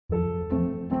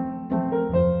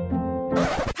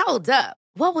Hold up.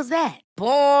 What was that?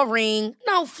 Boring.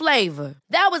 No flavor.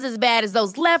 That was as bad as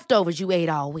those leftovers you ate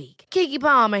all week. Keke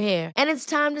Palmer here, and it's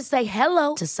time to say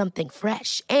hello to something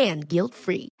fresh and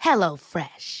guilt-free. Hello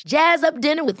Fresh. Jazz up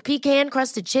dinner with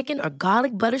pecan-crusted chicken or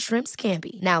garlic butter shrimp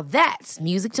scampi. Now that's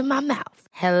music to my mouth.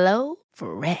 Hello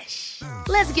Fresh.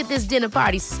 Let's get this dinner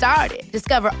party started.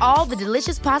 Discover all the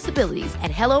delicious possibilities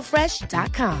at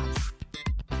hellofresh.com.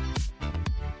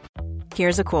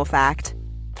 Here's a cool fact.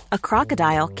 A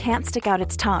crocodile can't stick out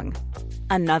its tongue.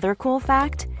 Another cool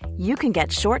fact, you can get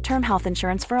short-term health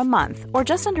insurance for a month or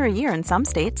just under a year in some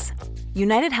states.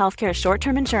 United Healthcare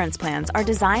short-term insurance plans are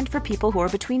designed for people who are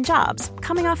between jobs,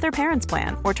 coming off their parents'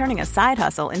 plan, or turning a side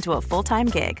hustle into a full-time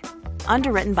gig.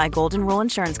 Underwritten by Golden Rule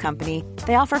Insurance Company,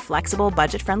 they offer flexible,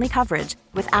 budget-friendly coverage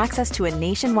with access to a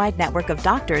nationwide network of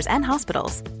doctors and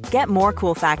hospitals. Get more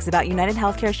cool facts about United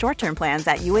Healthcare short-term plans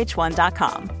at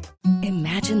uh1.com.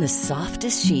 Imagine the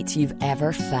softest sheets you've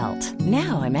ever felt.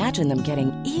 Now imagine them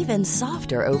getting even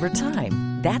softer over time.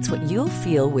 That's what you'll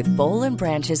feel with Boll &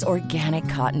 Branch's organic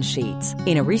cotton sheets.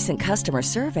 In a recent customer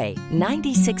survey,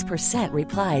 96%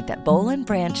 replied that Boll &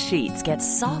 Branch sheets get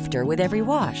softer with every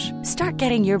wash. Start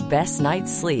getting your best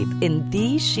night's sleep in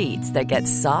these sheets that get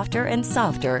softer and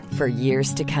softer for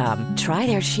years to come. Try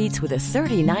their sheets with a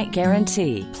 30-night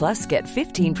guarantee. Plus, get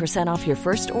 15% off your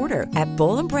first order at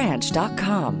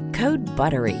bollandbranch.com. Code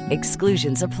BUTTERY.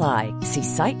 Exclusions apply. See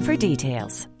site for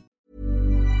details.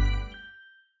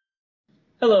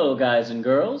 Hello, guys and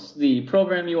girls. The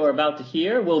program you are about to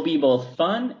hear will be both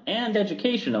fun and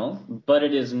educational, but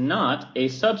it is not a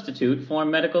substitute for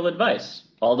medical advice.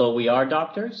 Although we are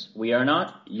doctors, we are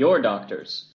not your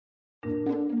doctors.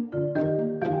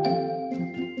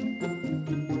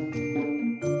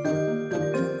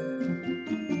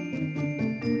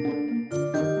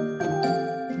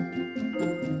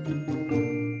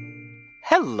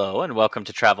 Hello and welcome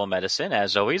to Travel Medicine.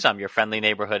 As always, I'm your friendly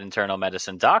neighborhood internal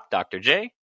medicine doc, Dr.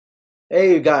 J.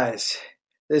 Hey, you guys.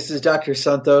 This is Dr.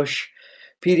 Santosh,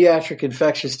 pediatric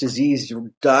infectious disease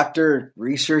doctor,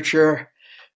 researcher,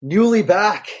 newly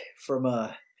back from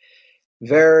a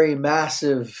very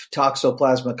massive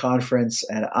Toxoplasma conference,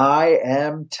 and I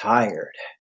am tired.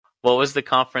 What was the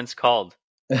conference called?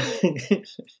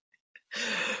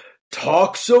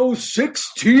 Toxo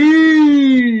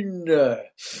 16!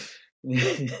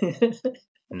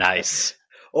 Nice.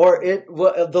 Or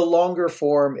the longer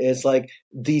form is like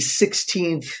the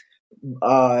 16th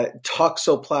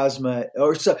Toxoplasma,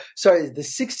 the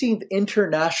 16th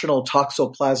International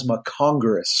Toxoplasma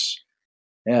Congress.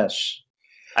 Yes.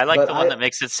 I like the one that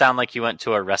makes it sound like you went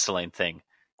to a wrestling thing.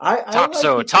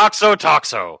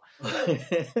 Toxo.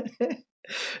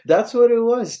 That's what it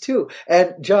was too.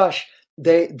 And Josh,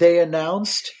 they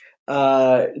announced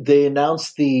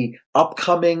the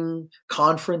upcoming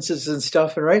conferences and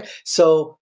stuff, and right?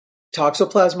 So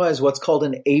Toxoplasma is what's called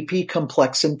an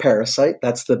apicomplexan parasite.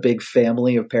 That's the big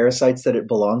family of parasites that it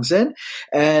belongs in.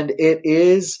 And it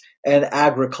is an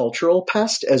agricultural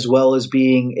pest as well as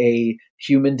being a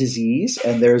human disease.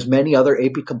 And there's many other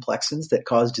apicomplexans that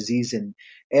cause disease in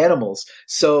animals.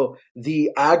 So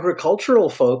the agricultural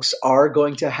folks are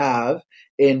going to have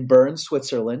in Bern,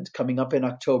 Switzerland, coming up in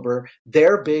October,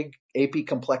 their big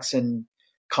apicomplexan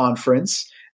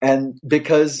conference. And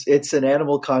because it's an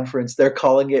animal conference, they're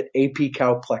calling it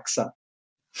Apicowplexa.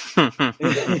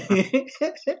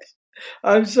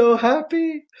 I'm so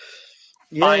happy.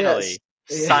 Finally,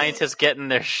 scientists getting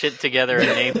their shit together and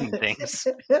naming things.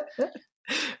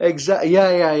 Exactly.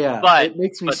 Yeah. But it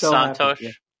makes me but so Santosh,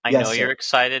 happy. I know you're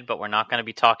excited, but we're not going to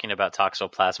be talking about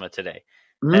Toxoplasma today.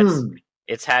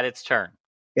 It's had its turn.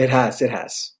 It has.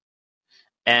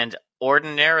 And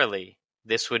ordinarily,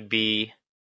 this would be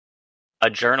a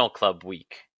journal club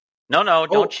week. No,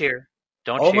 don't cheer.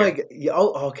 Don't cheer. My God.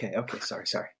 Okay. Sorry.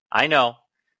 I know.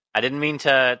 I didn't mean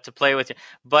to play with you.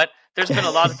 But there's been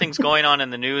a lot of things going on in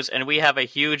the news, and we have a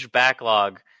huge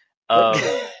backlog of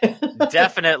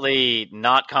definitely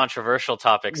not controversial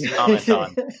topics to comment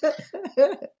on.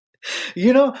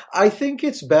 I think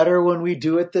it's better when we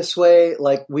do it this way.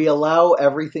 Like, we allow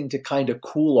everything to kind of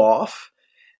cool off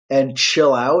and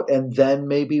chill out, and then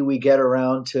maybe we get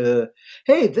around to,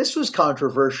 hey, this was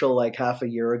controversial like half a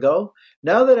year ago.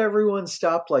 Now that everyone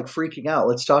stopped like freaking out,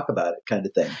 let's talk about it, kind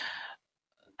of thing.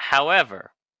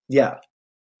 However, yeah,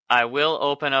 I will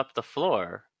open up the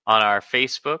floor on our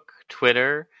Facebook,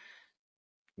 Twitter,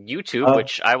 YouTube,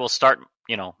 which I will start,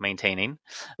 maintaining.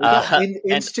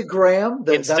 Instagram.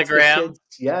 Instagram.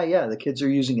 The kids are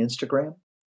using Instagram.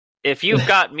 If you've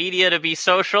got media to be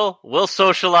social, we'll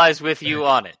socialize with you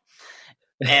on it.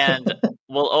 And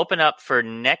we'll open up for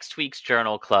next week's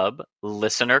Journal Club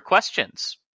listener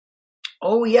questions.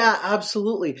 Oh yeah,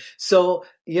 absolutely. So,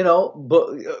 but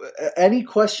any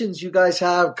questions you guys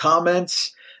have,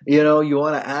 comments, you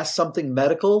want to ask something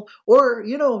medical or,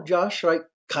 Josh, like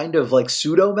kind of like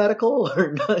pseudo medical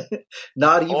or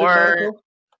not even Or medical?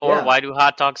 or Yeah. why do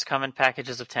hot dogs come in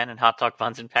packages of 10 and hot dog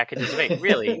buns in packages of 8?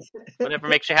 Really, whatever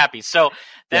makes you happy. So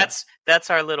Yeah. that's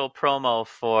our little promo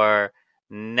for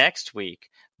next week.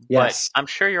 Yes. But I'm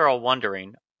sure you're all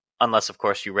wondering, unless of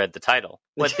course you read the title,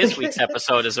 what this week's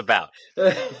episode is about.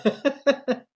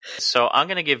 So I'm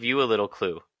going to give you a little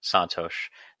clue, Santosh,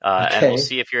 and we'll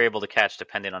see if you're able to catch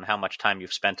depending on how much time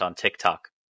you've spent on TikTok.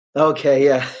 Okay,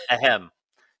 yeah. Ahem.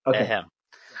 Okay. Ahem.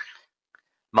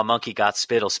 My monkey got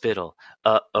spittle.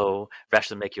 Uh-oh. Rash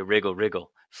to make you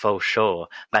wriggle. Faux sure.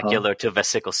 Macular to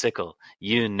vesicle.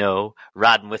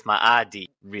 Riding with my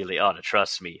ID. Really ought to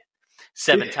trust me.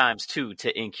 7 times 2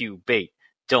 to incubate.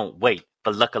 Don't wait,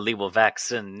 but luckily we'll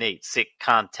vaccinate sick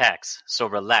contacts. So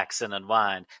relax and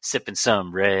unwind. Sipping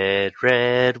some red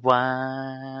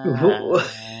wine.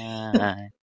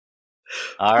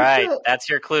 All right, that's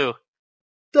your clue.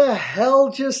 The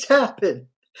hell just happened?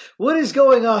 What is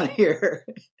going on here?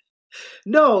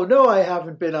 No, I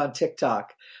haven't been on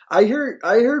TikTok. I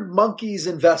heard monkeys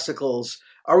and vesicles.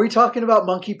 Are we talking about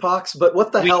monkeypox? But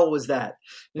what the hell was that?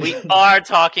 We are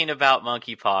talking about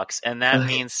monkeypox, and that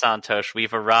means, Santosh,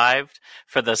 we've arrived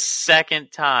for the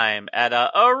second time at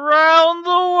Around the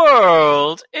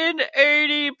World in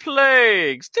 80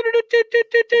 Plagues.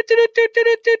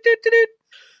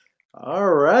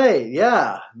 All right,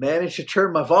 yeah. Managed to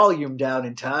turn my volume down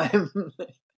in time.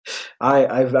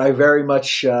 I very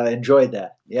much enjoyed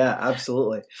that. Yeah,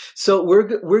 absolutely. So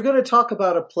we're going to talk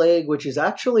about a plague which is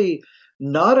actually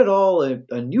not at all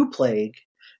a new plague.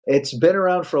 It's been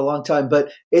around for a long time,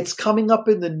 but it's coming up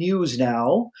in the news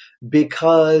now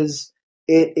because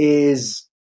it's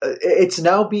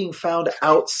now being found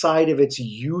outside of its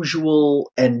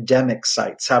usual endemic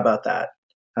sites. How about that?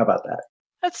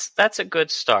 That's a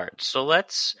good start. So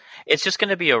it's just going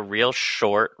to be a real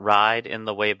short ride in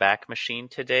the Wayback Machine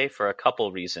today for a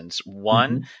couple reasons.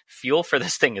 One, fuel for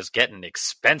this thing is getting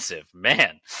expensive,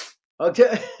 man.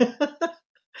 Okay.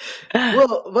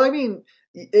 Well, I mean,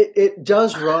 it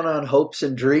does run on hopes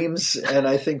and dreams, and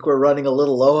I think we're running a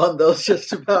little low on those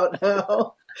just about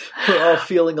now. We're all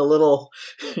feeling a little.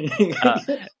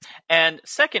 And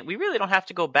second, we really don't have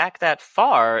to go back that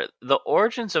far. The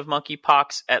origins of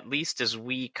monkeypox, at least as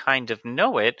we kind of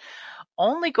know it,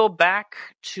 only go back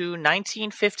to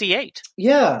 1958.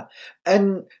 Yeah,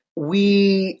 and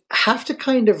we have to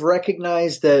kind of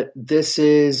recognize that it's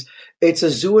a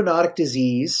zoonotic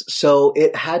disease, so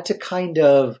it had to kind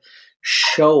of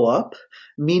show up,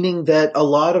 meaning that a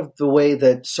lot of the way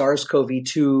that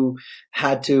SARS-CoV-2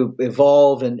 had to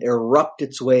evolve and erupt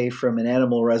its way from an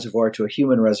animal reservoir to a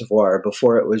human reservoir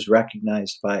before it was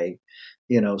recognized by,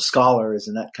 scholars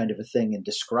and that kind of a thing and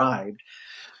described.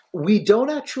 We don't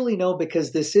actually know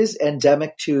because this is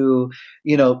endemic to,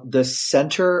 the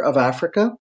center of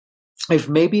Africa. If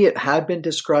maybe it had been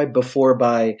described before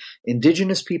by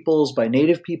indigenous peoples, by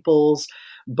native peoples,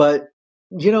 but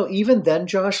even then,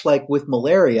 Josh, like with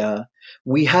malaria,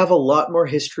 we have a lot more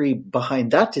history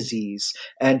behind that disease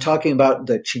and talking about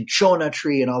the cinchona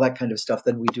tree and all that kind of stuff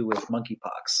than we do with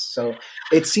monkeypox. So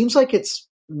it seems like it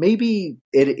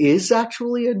is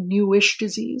actually a newish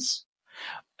disease.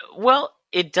 Well,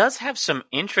 it does have some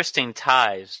interesting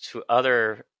ties to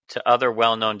other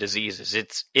well-known diseases.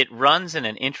 It runs in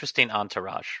an interesting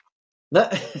entourage.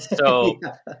 So,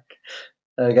 yeah.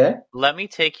 Okay. Let me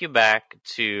take you back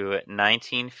to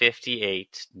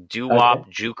 1958, doo-wop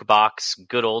jukebox,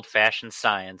 good old-fashioned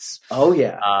science. Oh,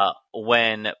 yeah.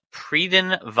 When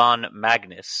Preden von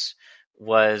Magnus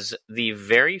was the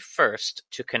very first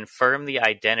to confirm the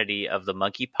identity of the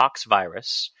monkeypox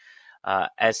virus,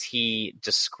 as he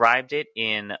described it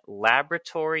in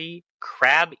laboratory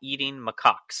crab-eating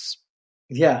macaques.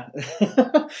 Yeah.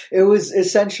 It was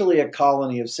essentially a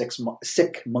colony of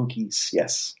sick monkeys,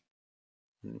 yes.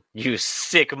 You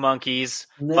sick monkeys,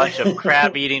 bunch of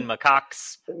crab-eating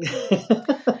macaques.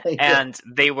 Yeah. And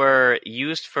they were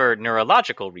used for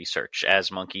neurological research,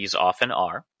 as monkeys often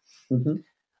are. Mm-hmm.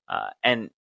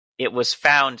 And it was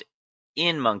found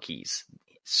in monkeys.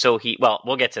 So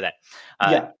we'll get to that.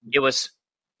 It was,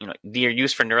 they're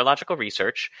used for neurological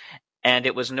research, and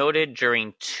it was noted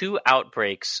during 2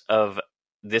 outbreaks of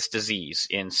this disease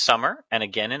in summer and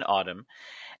again in autumn.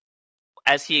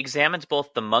 As he examined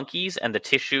both the monkeys and the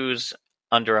tissues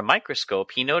under a microscope,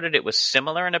 he noted it was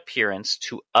similar in appearance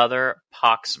to other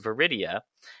pox viridia,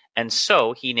 and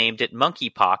so he named it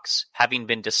monkeypox, having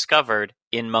been discovered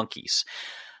in monkeys.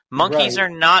 Monkeys are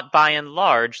not, by and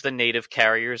large, the native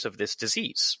carriers of this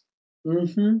disease.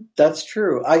 That's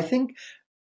true. I think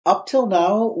up till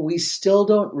now, we still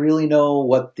don't really know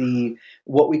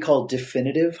what we call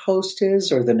definitive host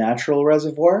is, or the natural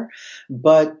reservoir,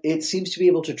 but it seems to be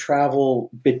able to travel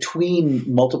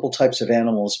between multiple types of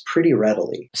animals pretty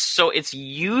readily. So it's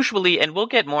usually, and we'll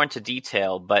get more into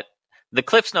detail, but the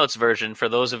Cliffs Notes version, for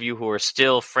those of you who are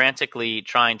still frantically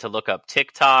trying to look up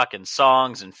TikTok and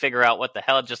songs and figure out what the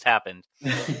hell just happened.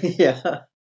 Yeah.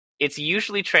 It's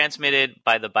usually transmitted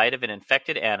by the bite of an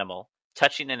infected animal,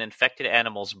 touching an infected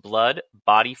animal's blood,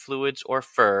 body fluids, or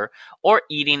fur, or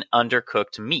eating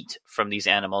undercooked meat from these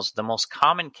animals. The most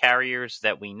common carriers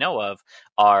that we know of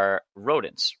are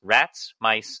rodents, rats,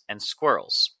 mice, and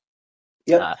squirrels.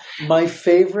 Yep. My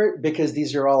favorite, because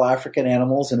these are all African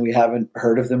animals and we haven't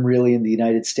heard of them really in the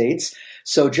United States.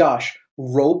 So, Josh,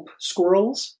 rope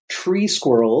squirrels, tree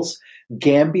squirrels,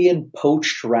 Gambian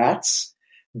poached rats,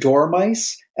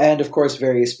 dormice, and of course,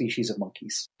 various species of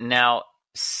monkeys. Now,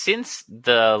 since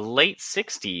the late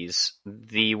 60s,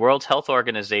 the World Health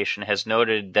Organization has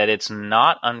noted that it's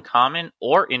not uncommon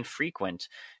or infrequent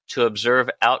to observe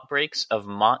outbreaks of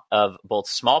both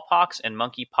smallpox and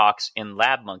monkeypox in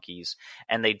lab monkeys,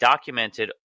 and they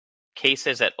documented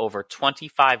cases at over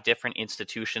 25 different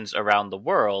institutions around the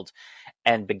world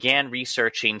and began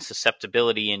researching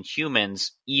susceptibility in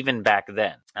humans even back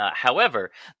then.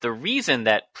 However, the reason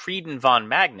that Pridden von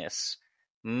Magnus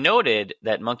noted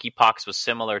that monkeypox was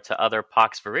similar to other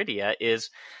poxviridia is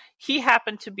he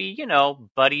happened to be,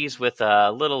 buddies with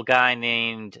a little guy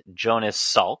named Jonas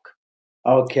Salk.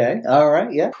 Okay, all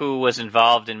right, yeah. Who was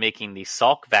involved in making the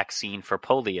Salk vaccine for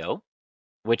polio,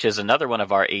 which is another one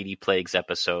of our 80 Plagues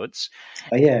episodes.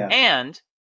 Yeah. And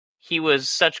he was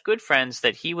such good friends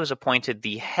that he was appointed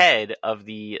the head of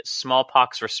the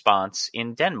smallpox response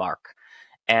in Denmark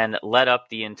and led up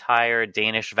the entire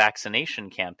Danish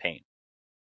vaccination campaign.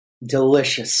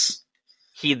 Delicious.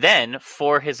 He then,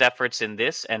 for his efforts in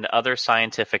this and other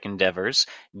scientific endeavors,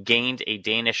 gained a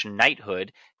Danish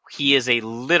knighthood. He is a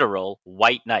literal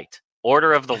white knight,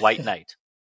 Order of the White Knight.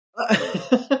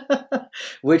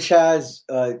 Which has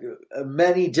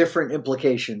many different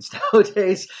implications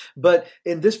nowadays. But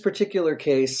in this particular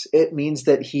case, it means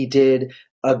that he did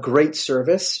a great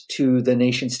service to the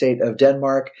nation state of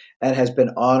Denmark and has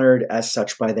been honored as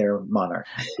such by their monarch.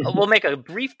 We'll make a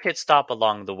brief pit stop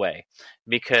along the way,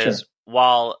 because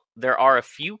while there are a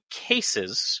few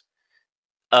cases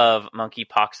of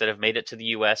monkeypox that have made it to the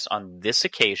U.S. on this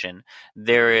occasion,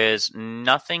 there is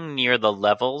nothing near the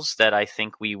levels that I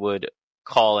think we would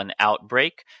call an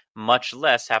outbreak, much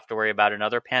less have to worry about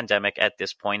another pandemic at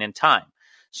this point in time.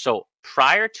 So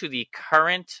prior to the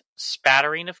current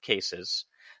spattering of cases,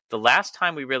 the last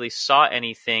time we really saw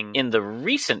anything in the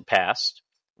recent past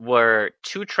were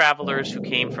two travelers who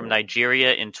came from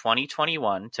Nigeria in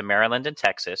 2021 to Maryland and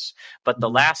Texas, but the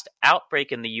last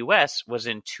outbreak in the U.S. was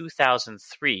in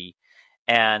 2003,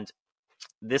 and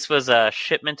this was a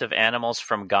shipment of animals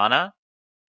from Ghana,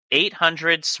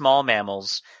 800 small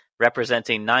mammals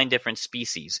representing 9 different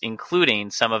species,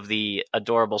 including some of the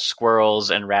adorable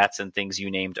squirrels and rats and things you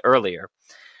named earlier.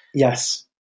 Yes.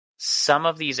 Some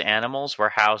of these animals were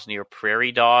housed near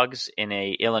prairie dogs in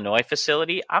a Illinois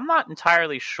facility. I'm not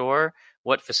entirely sure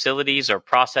what facilities are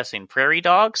processing prairie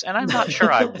dogs, and I'm not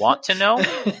sure I want to know.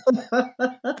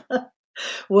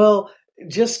 Well,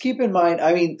 just keep in mind,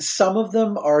 I mean, some of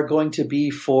them are going to be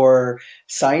for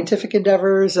scientific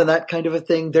endeavors and that kind of a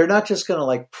thing. They're not just going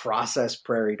to process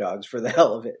prairie dogs for the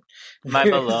hell of it. My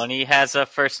baloney has a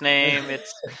first name.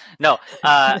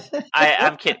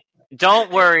 I'm kidding.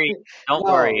 Don't worry. Don't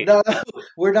worry. No,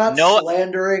 we're not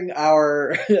slandering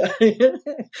our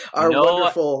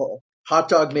wonderful hot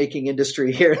dog making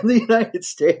industry here in the United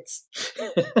States.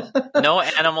 No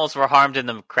animals were harmed in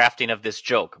the crafting of this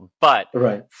joke, but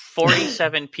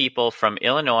 47 people from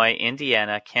Illinois,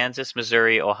 Indiana, Kansas,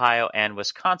 Missouri, Ohio, and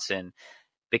Wisconsin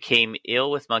became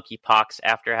ill with monkeypox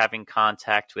after having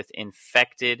contact with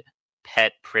infected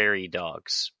pet prairie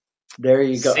dogs. There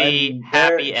you go. See,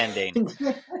 happy ending.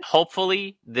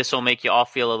 Hopefully, this will make you all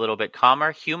feel a little bit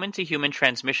calmer. Human-to-human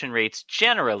transmission rates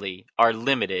generally are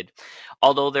limited,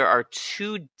 although there are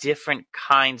 2 different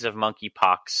kinds of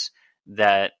monkeypox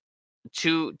that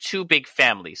two big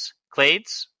families.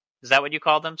 Clades? Is that what you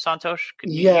call them, Santosh?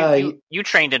 You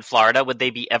trained in Florida. Would they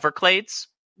be Everclades?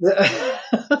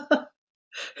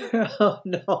 Oh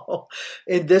no!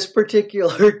 In this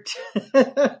particular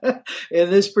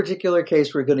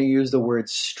case, we're going to use the word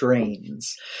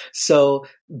strains. So,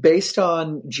 based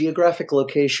on geographic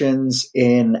locations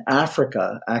in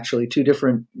Africa, actually 2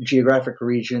 different geographic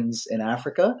regions in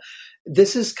Africa,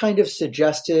 this is kind of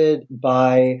suggested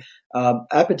by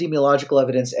epidemiological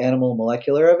evidence, animal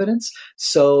molecular evidence.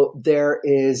 So there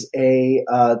is a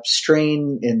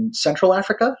strain in Central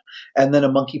Africa, and then a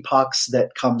monkeypox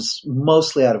that comes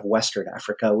mostly out of Western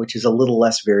Africa, which is a little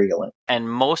less virulent. And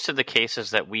most of the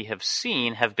cases that we have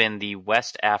seen have been the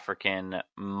West African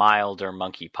milder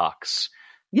monkeypox.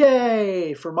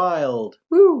 Yay for mild.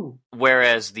 Woo!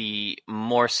 Whereas the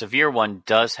more severe one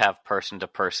does have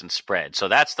person-to-person spread. So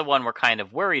that's the one we're kind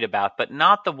of worried about, but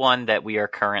not the one that we are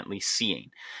currently seeing.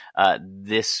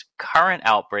 This current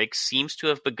outbreak seems to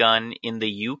have begun in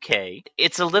the UK.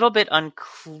 It's a little bit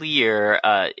unclear.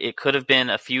 It could have been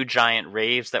a few giant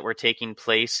raves that were taking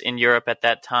place in Europe at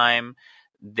that time.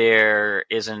 There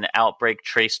is an outbreak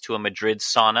traced to a Madrid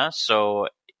sauna, so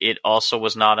it also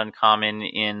was not uncommon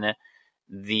in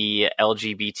the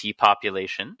LGBT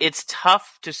population. It's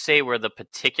tough to say where the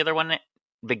particular one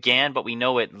began, but we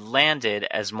know it landed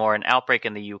as more an outbreak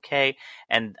in the UK,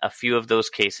 and a few of those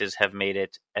cases have made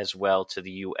it as well to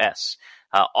the US.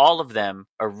 All of them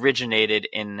originated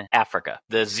in Africa.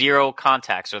 The zero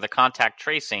contacts, or the contact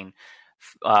tracing,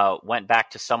 went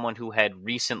back to someone who had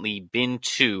recently been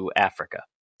to Africa.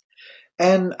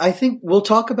 And I think we'll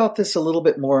talk about this a little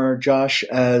bit more, Josh,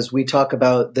 as we talk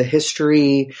about the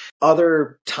history,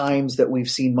 other times that we've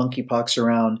seen monkeypox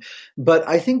around. But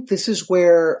I think this is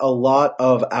where a lot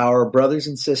of our brothers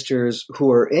and sisters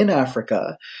who are in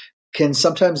Africa can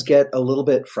sometimes get a little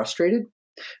bit frustrated,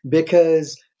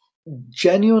 because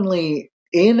genuinely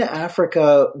in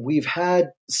Africa, we've had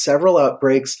several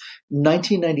outbreaks,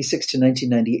 1996 to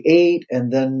 1998,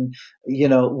 and then,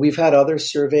 we've had other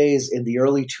surveys in the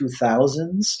early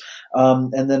 2000s,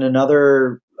 and then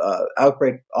another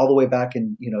outbreak all the way back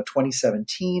in,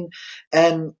 2017.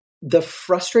 And the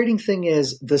frustrating thing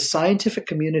is the scientific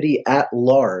community at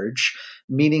large,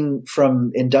 meaning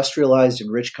from industrialized and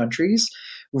rich countries,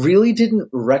 really didn't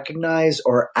recognize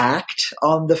or act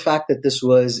on the fact that this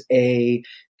was an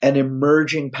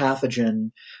emerging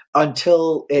pathogen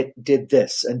until it did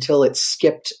this, until it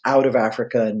skipped out of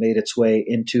Africa and made its way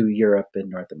into Europe and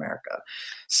North America.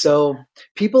 So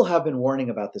people have been warning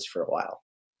about this for a while.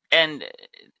 And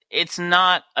it's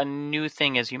not a new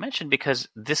thing, as you mentioned, because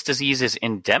this disease is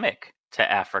endemic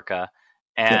to Africa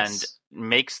and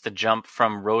makes the jump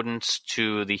from rodents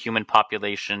to the human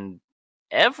population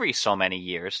every so many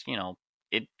years.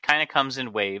 It kind of comes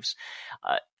in waves.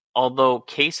 Although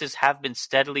cases have been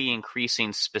steadily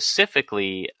increasing,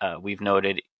 specifically, we've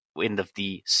noted in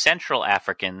the Central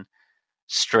African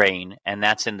strain, and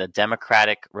that's in the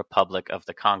Democratic Republic of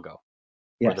the Congo,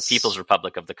 or the People's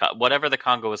Republic of the Congo. Whatever the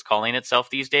Congo is calling itself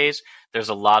these days, there's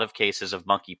a lot of cases of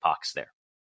monkeypox there.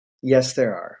 Yes,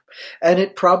 there are. And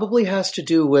it probably has to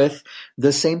do with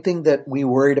the same thing that we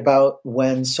worried about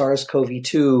when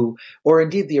SARS-CoV-2, or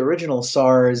indeed the original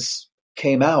SARS,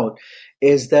 came out,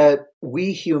 is that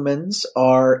we humans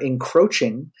are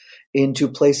encroaching into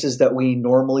places that we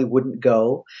normally wouldn't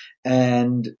go.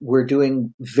 And we're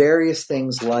doing various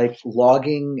things like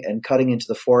logging and cutting into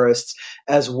the forests,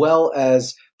 as well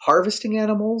as harvesting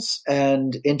animals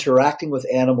and interacting with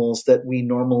animals that we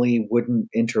normally wouldn't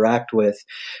interact with,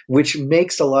 which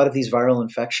makes a lot of these viral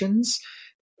infections,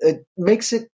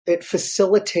 it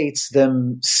facilitates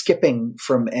them skipping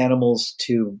from animals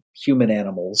to human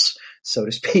animals, so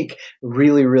to speak,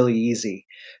 really, really easy.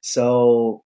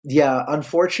 So yeah,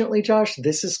 unfortunately, Josh,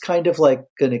 this is kind of like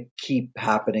going to keep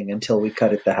happening until we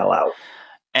cut it the hell out.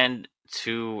 And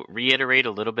to reiterate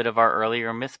a little bit of our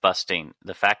earlier myth busting,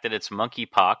 the fact that it's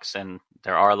monkeypox, and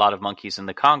there are a lot of monkeys in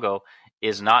the Congo,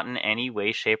 is not in any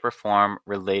way, shape, or form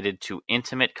related to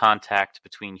intimate contact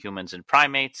between humans and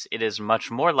primates. It is much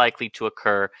more likely to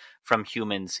occur from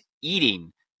humans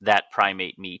eating that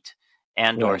primate meat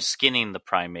and or skinning the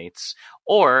primates,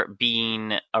 or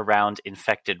being around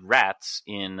infected rats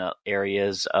in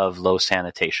areas of low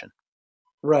sanitation.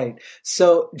 Right.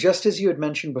 So just as you had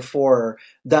mentioned before,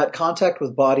 that contact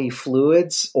with body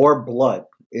fluids or blood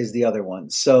is the other one.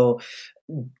 So,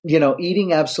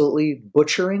 eating, absolutely,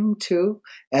 butchering too,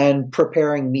 and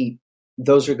preparing meat.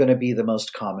 Those are going to be the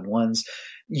most common ones.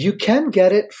 You can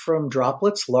get it from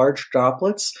droplets, large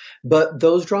droplets, but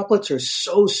those droplets are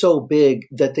so big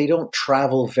that they don't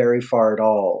travel very far at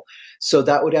all. So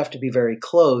that would have to be very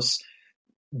close.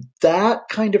 That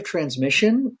kind of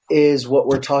transmission is what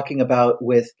we're talking about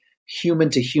with human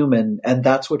to human. And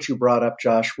that's what you brought up,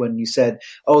 Josh, when you said,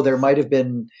 there might have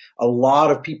been a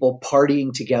lot of people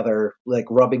partying together, like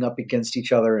rubbing up against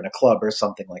each other in a club or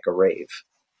something like a rave.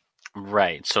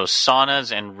 Right. So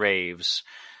saunas and raves,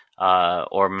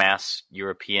 or mass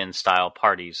European style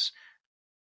parties,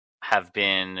 have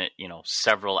been,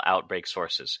 several outbreak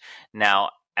sources.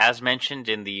 Now, as mentioned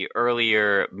in the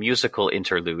earlier musical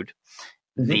interlude,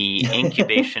 the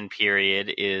incubation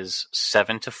period is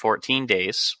 7 to 14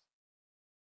 days.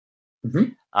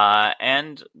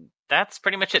 And that's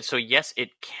pretty much it. So yes, it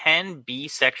can be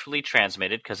sexually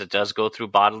transmitted because it does go through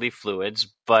bodily fluids,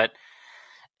 but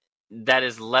that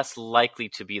is less likely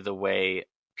to be the way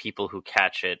people who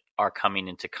catch it are coming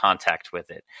into contact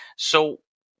with it. So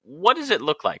what does it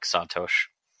look like, Santosh?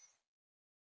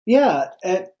 Yeah,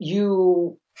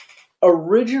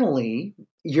 originally,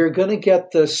 you're going to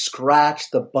get the scratch,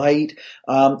 the bite,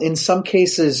 in some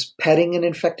cases petting an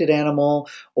infected animal,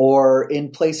 or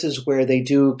in places where they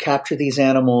do capture these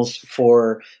animals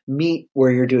for meat,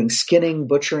 where you're doing skinning,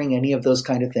 butchering, any of those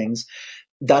kind of things.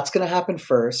 That's going to happen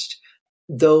first.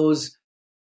 Those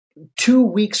 2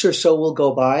 weeks or so will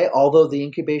go by, although the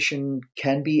incubation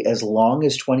can be as long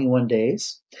as 21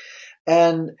 days.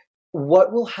 And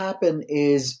what will happen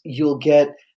is you'll get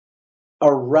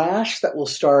a rash that will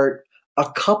start a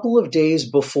couple of days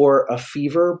before a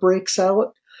fever breaks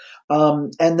out.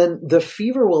 And then the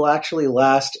fever will actually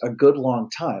last a good long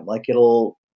time. Like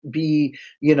it'll be,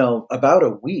 about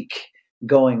a week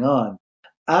going on.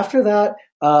 After that,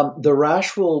 the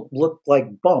rash will look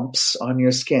like bumps on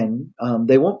your skin.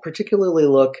 They won't particularly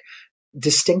look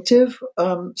distinctive,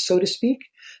 so to speak.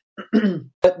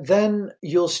 But then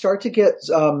you'll start to get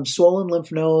swollen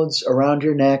lymph nodes around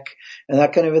your neck and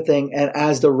that kind of a thing. And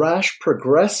as the rash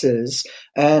progresses,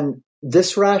 and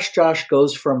this rash, Josh,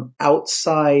 goes from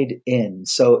outside in.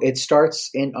 So it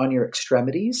starts on your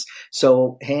extremities,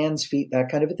 so hands, feet, that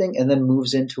kind of a thing, and then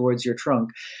moves in towards your trunk.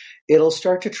 It'll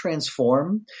start to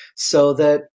transform so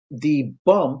that the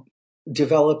bump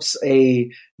develops a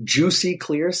juicy,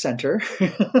 clear center.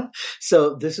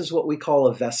 So this is what we call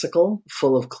a vesicle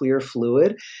full of clear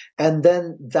fluid. And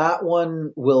then that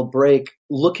one will break,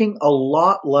 looking a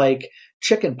lot like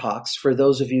chicken pox for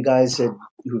those of you guys who are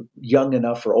young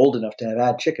enough or old enough to have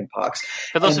had chicken pox.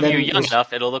 For those of you young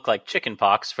enough, it'll look like chicken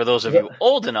pox. For those of you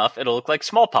old enough, it'll look like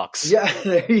smallpox. Yeah,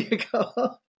 there you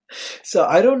go. So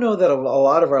I don't know that a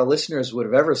lot of our listeners would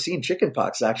have ever seen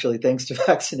chickenpox, actually, thanks to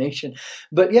vaccination.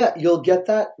 But yeah, you'll get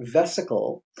that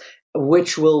vesicle,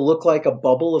 which will look like a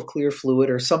bubble of clear fluid,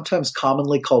 or sometimes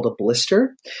commonly called a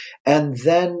blister. And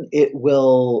then it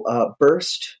will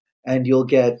burst, and you'll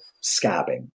get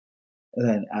scabbing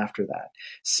then after that.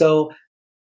 So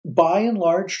by and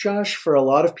large, Josh, for a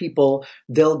lot of people,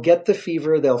 they'll get the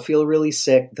fever, they'll feel really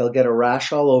sick, they'll get a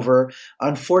rash all over.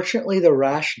 Unfortunately, the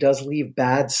rash does leave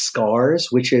bad scars,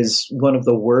 which is one of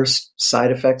the worst side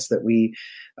effects that we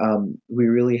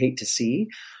really hate to see.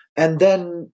 And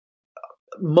then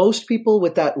most people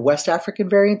with that West African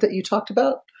variant that you talked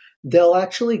about, they'll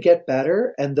actually get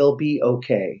better and they'll be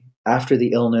okay after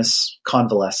the illness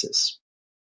convalesces.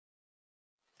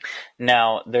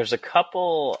 Now, there's a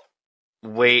couple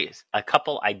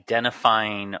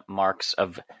identifying marks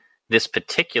of this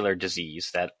particular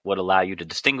disease that would allow you to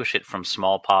distinguish it from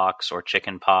smallpox or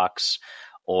chickenpox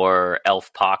or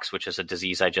elf pox, which is a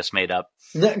disease I just made up.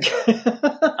 But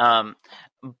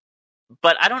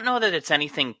I don't know that it's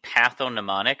anything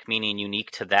pathognomonic, meaning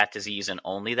unique to that disease and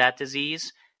only that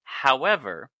disease.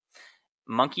 However,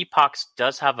 monkeypox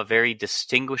does have a very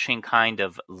distinguishing kind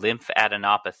of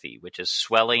lymphadenopathy, which is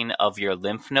swelling of your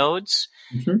lymph nodes.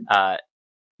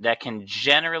 That can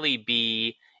generally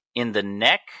be in the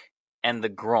neck and the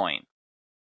groin.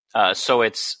 So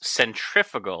it's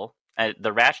centrifugal.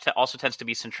 The rash also tends to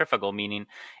be centrifugal, meaning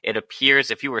it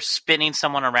appears, if you were spinning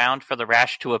someone around for the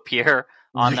rash to appear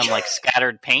on them like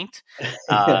scattered paint,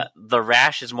 the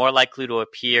rash is more likely to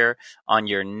appear on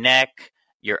your neck,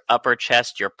 your upper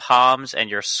chest, your palms, and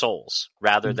your soles,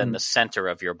 rather than the center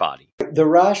of your body. The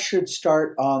rash should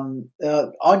start on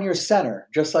your center,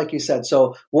 just like you said.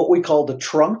 So what we call the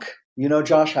trunk,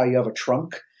 Josh, how you have a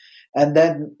trunk, and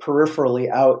then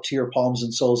peripherally out to your palms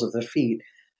and soles of the feet.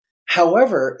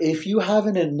 However, if you have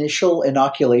an initial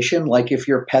inoculation, like if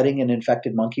you're petting an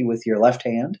infected monkey with your left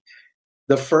hand,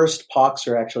 the first pox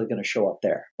are actually going to show up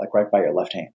there, like right by your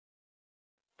left hand.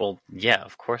 Well, yeah,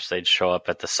 of course they'd show up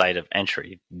at the site of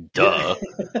entry. Duh.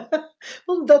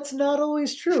 Well, that's not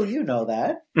always true. You know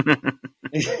that.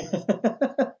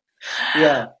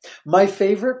 Yeah. My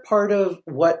favorite part of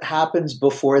what happens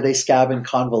before they scab and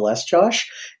convalesce,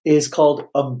 Josh, is called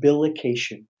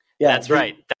umbilication. Yeah, that's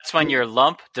right. That's when your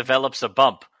lump develops a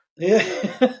bump. Yeah.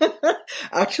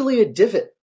 Actually, a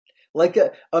divot. Like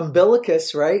a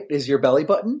umbilicus, right, is your belly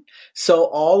button. So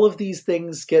all of these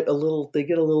things get a little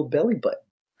belly button.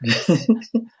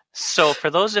 So for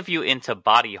those of you into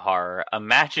body horror,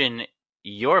 imagine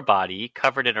your body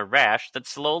covered in a rash that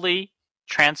slowly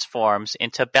transforms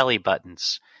into belly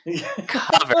buttons.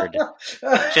 Covered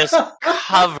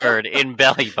in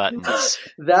belly buttons.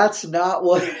 That's not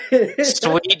what it is.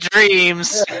 Sweet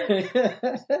dreams.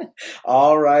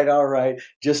 All right.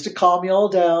 Just to calm you all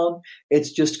down,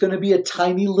 it's just going to be a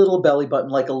tiny little belly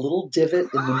button, like a little divot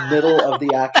in the middle of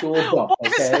the actual bump. Why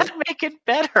does that make it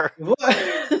better?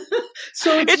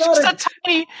 So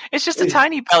it's just a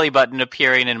tiny belly button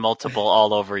appearing in multiple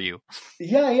all over you.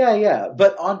 Yeah.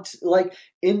 But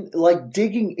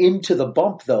digging into the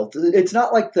bump though, it's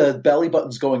not like the belly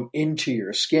button's going into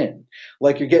your skin,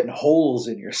 like you're getting holes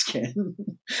in your skin.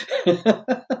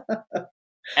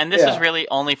 And this is really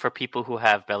only for people who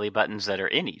have belly buttons that are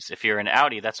innies. If you're an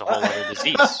outie, that's a whole other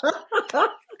disease.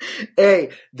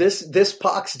 Hey, this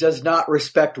pox does not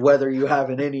respect whether you have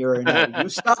an innie or an outie. You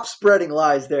stop spreading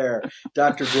lies there,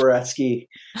 Dr. Goretzky.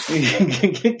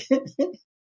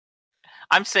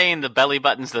 I'm saying the belly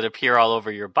buttons that appear all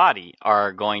over your body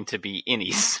are going to be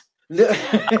innies.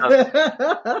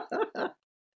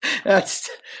 That's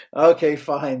okay,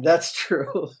 fine. That's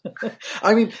true.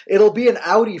 I mean, it'll be an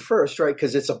outie first, right?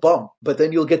 Because it's a bump, but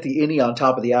then you'll get the innie on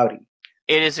top of the outie.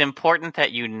 It is important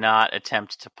that you not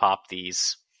attempt to pop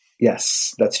these.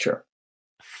 Yes, that's true.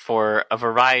 For a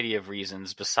variety of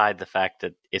reasons, beside the fact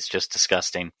that it's just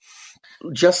disgusting.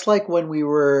 Just like when we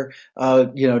were,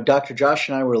 Dr. Josh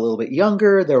and I were a little bit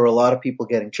younger, there were a lot of people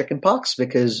getting chickenpox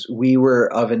because we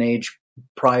were of an age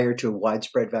prior to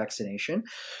widespread vaccination.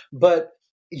 But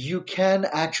you can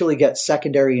actually get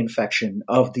secondary infection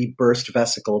of the burst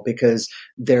vesicle because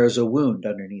there's a wound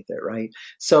underneath it, right?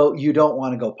 So you don't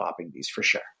want to go popping these for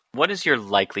sure. What is your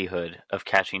likelihood of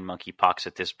catching monkeypox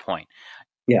at this point?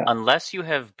 Yeah. Unless you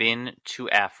have been to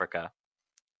Africa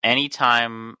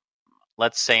anytime,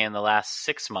 let's say in the last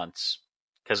 6 months,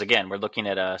 because again, we're looking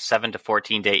at a 7 to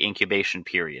 14 day incubation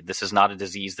period. This is not a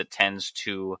disease that tends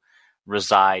to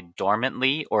reside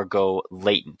dormantly or go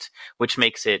latent, which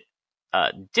makes it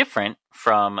different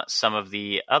from some of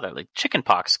the other, like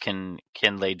chickenpox can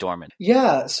lay dormant.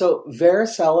 Yeah, so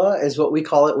varicella is what we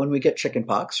call it when we get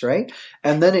chickenpox, right?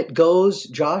 And then it goes,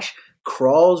 Josh,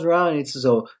 crawls around. It's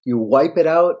so you wipe it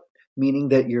out, meaning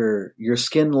that your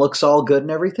skin looks all good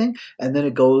and everything, and then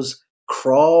it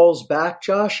crawls back,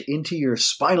 Josh, into your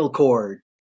spinal cord.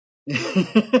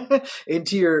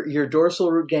 Into your dorsal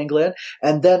root ganglion,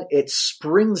 and then it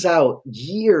springs out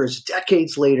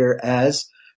decades later as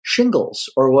shingles,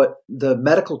 or what the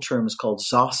medical term is called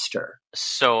zoster.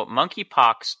 So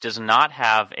monkeypox does not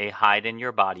have a hide in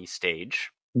your body stage.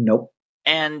 Nope.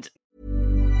 And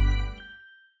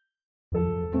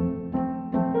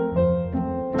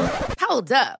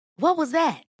Hold up. What was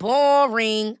that?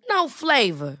 Boring. No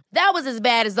flavor. That was as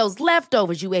bad as those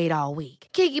leftovers you ate all week.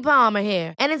 Keke Palmer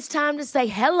here, and it's time to say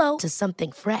hello to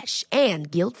something fresh and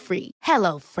guilt-free.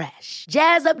 Hello Fresh.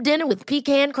 Jazz up dinner with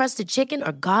pecan-crusted chicken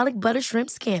or garlic butter shrimp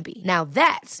scampi. Now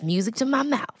that's music to my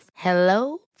mouth.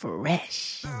 Hello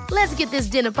Fresh. Let's get this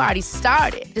dinner party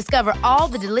started. Discover all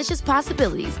the delicious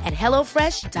possibilities at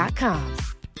HelloFresh.com.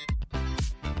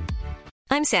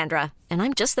 I'm Sandra, and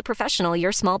I'm just the professional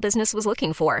your small business was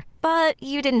looking for. But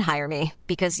you didn't hire me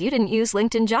because you didn't use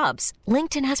LinkedIn Jobs.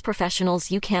 LinkedIn has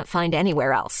professionals you can't find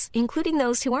anywhere else, including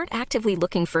those who aren't actively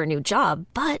looking for a new job,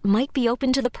 but might be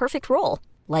open to the perfect role,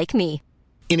 like me.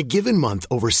 In a given month,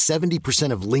 over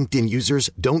 70% of LinkedIn users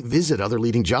don't visit other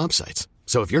leading job sites.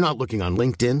 So if you're not looking on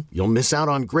LinkedIn, you'll miss out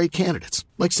on great candidates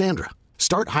like Sandra.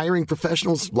 Start hiring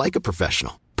professionals like a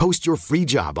professional. Post your free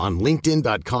job on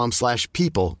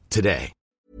linkedin.com/people today.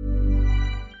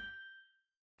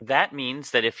 That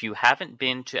means that if you haven't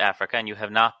been to Africa and you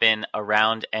have not been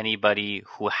around anybody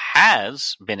who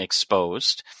has been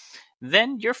exposed,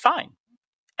 then you're fine.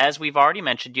 As we've already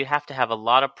mentioned, you have to have a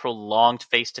lot of prolonged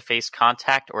face-to-face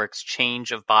contact or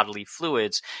exchange of bodily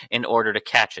fluids in order to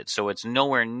catch it. So it's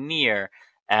nowhere near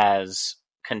as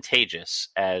contagious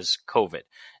as COVID.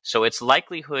 So its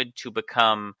likelihood to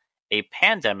become a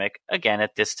pandemic, again,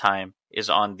 at this time, is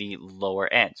on the lower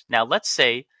end. Now, let's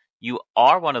say you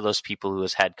are one of those people who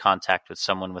has had contact with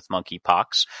someone with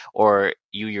monkeypox, or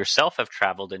you yourself have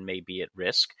traveled and may be at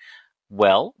risk.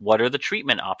 Well, what are the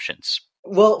treatment options?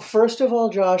 Well, first of all,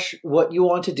 Josh, what you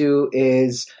want to do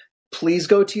is please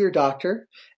go to your doctor.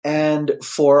 And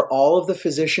for all of the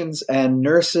physicians and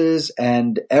nurses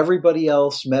and everybody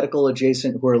else medical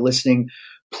adjacent who are listening,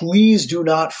 please do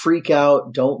not freak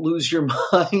out. Don't lose your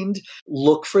mind.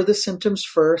 Look for the symptoms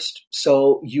first.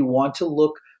 So you want to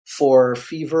look for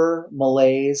fever,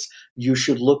 malaise. You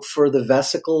should look for the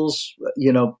vesicles,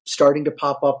 starting to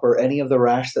pop up, or any of the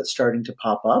rash that's starting to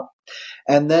pop up.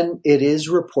 And then it is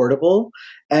reportable.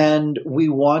 And we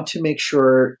want to make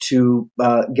sure to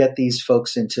get these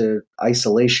folks into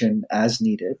isolation as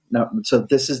needed. Now, so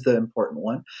this is the important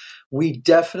one. We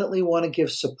definitely want to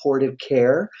give supportive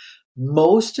care.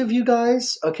 Most of you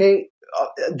guys, okay,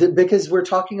 because we're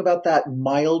talking about that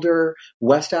milder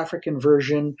West African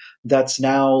version that's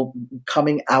now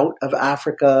coming out of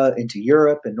Africa into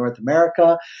Europe and North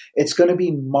America, it's going to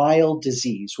be mild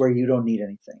disease where you don't need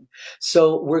anything.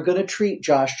 So we're going to treat,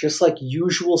 Josh, just like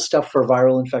usual stuff for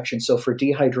viral infection. So for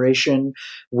dehydration,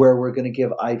 where we're going to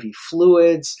give IV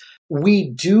fluids. We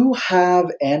do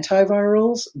have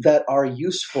antivirals that are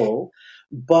useful,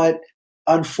 but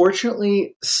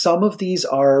unfortunately, some of these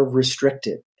are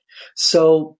restricted.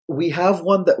 So we have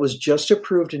one that was just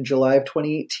approved in July of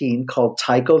 2018 called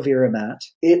Tecovirimat.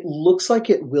 It looks like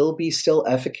it will be still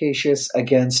efficacious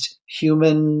against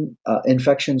human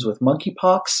infections with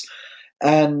monkeypox.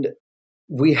 And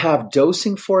we have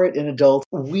dosing for it in adults.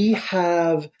 We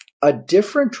have a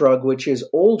different drug, which is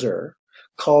older,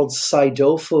 called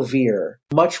Cidofovir,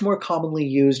 much more commonly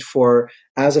used for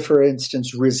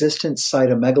instance, resistant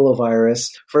cytomegalovirus.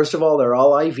 First of all, they're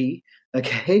all IV.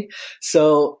 Okay.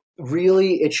 So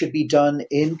really, it should be done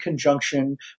in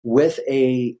conjunction with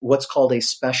what's called a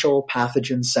special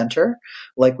pathogen center,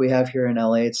 like we have here in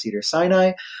LA at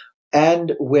Cedars-Sinai,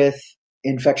 and with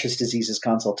infectious diseases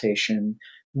consultation.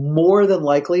 More than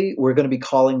likely, we're going to be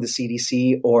calling the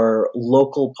CDC or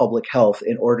local public health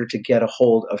in order to get a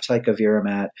hold of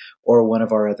Tecovirimat or one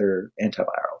of our other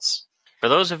antivirals. For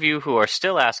those of you who are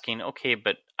still asking, okay,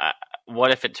 but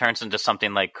what if it turns into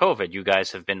something like COVID? You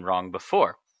guys have been wrong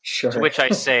before. Sure. To which I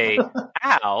say,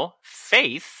 ow,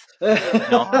 faith. But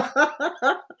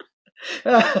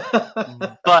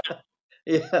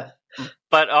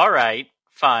all right,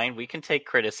 fine, we can take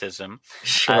criticism.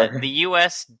 Sure. The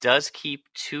U.S. does keep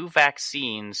 2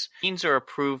 vaccines. Vaccines are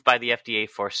approved by the FDA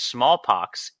for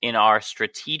smallpox in our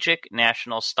strategic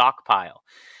national stockpile.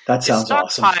 That sounds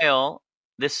awesome.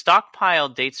 This stockpile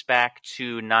dates back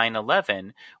to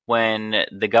 9/11, when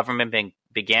the government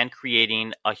began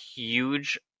creating a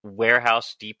huge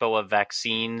warehouse depot of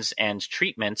vaccines and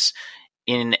treatments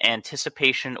in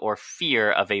anticipation or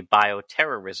fear of a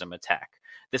bioterrorism attack.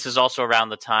 This is also around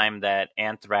the time that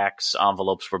anthrax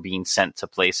envelopes were being sent to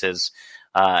places,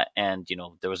 and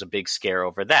there was a big scare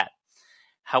over that.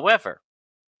 However,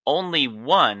 only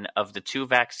one of the 2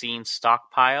 vaccines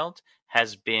stockpiled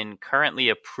has been currently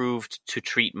approved to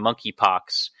treat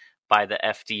monkeypox by the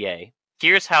FDA.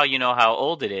 Here's how you know how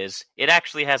old it is. It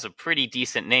actually has a pretty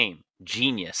decent name,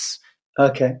 Jynneos.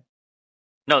 Okay.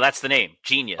 No, that's the name,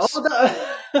 Jynneos.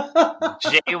 Oh,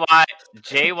 Jynneos,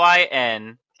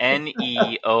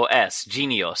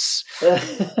 Jynneos.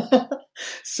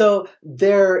 So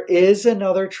there is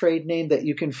another trade name that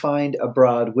you can find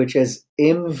abroad, which is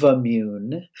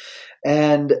Imvamune.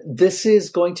 And this is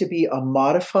going to be a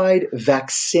modified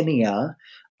Vaccinia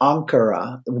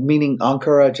Ankara, meaning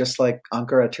Ankara, just like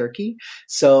Ankara, Turkey.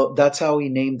 So that's how we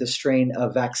named the strain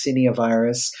of Vaccinia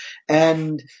virus.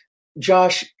 And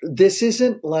Josh, this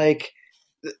isn't like,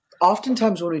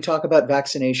 oftentimes when we talk about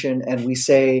vaccination and we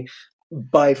say,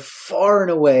 by far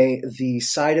and away, the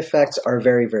side effects are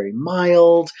very, very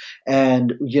mild.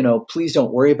 And, please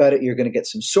don't worry about it. You're going to get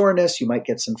some soreness. You might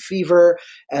get some fever.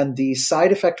 And the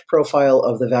side effect profile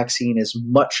of the vaccine is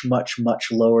much, much,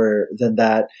 much lower than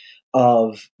that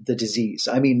of the disease.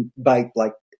 I mean, by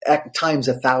like times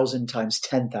 1,000, times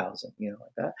 10,000, like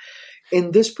that.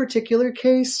 In this particular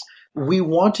case, we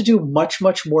want to do much,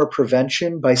 much more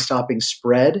prevention by stopping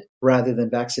spread rather than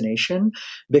vaccination,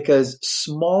 because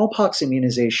smallpox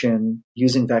immunization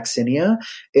using Vaccinia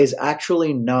is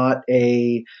actually not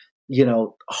a,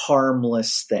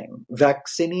 harmless thing.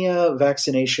 Vaccinia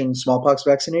vaccination, smallpox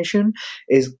vaccination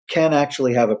can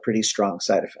actually have a pretty strong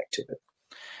side effect to it.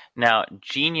 Now,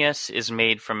 Jynneos is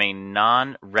made from a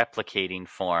non-replicating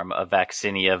form of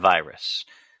Vaccinia virus.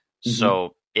 Mm-hmm.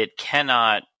 So it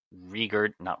cannot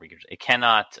it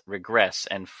cannot regress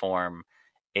and form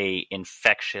a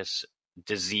infectious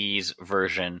disease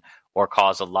version or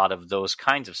cause a lot of those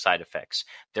kinds of side effects.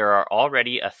 There are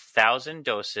already 1,000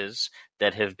 doses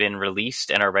that have been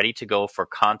released and are ready to go for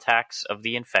contacts of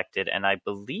the infected. And I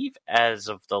believe as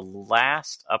of the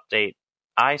last update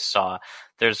I saw,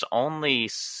 there's only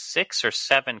 6 or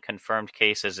 7 confirmed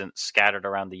cases scattered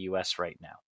around the U.S. right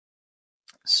now.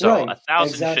 So right,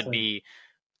 1,000 exactly. should be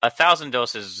 1,000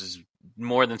 doses is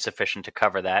more than sufficient to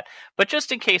cover that. But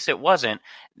just in case it wasn't,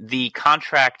 the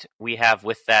contract we have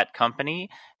with that company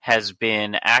has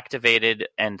been activated,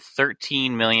 and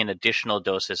 13 million additional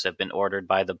doses have been ordered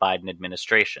by the Biden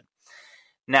administration.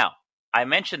 Now, I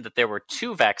mentioned that there were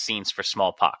 2 vaccines for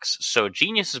smallpox. So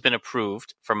Genius has been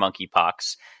approved for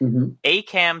monkeypox.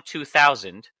 ACAM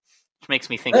 2000, which makes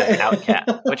me think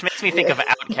of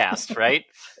Outcast, right?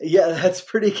 Yeah, that's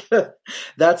pretty good.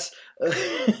 That's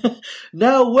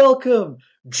now welcome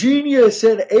Genius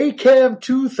and ACAM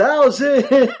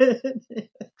 2000.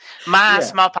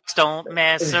 Smallpox don't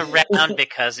mess around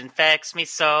because it infects me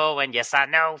so, and yes, I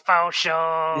know for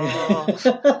sure.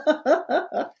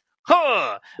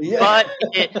 But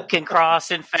it can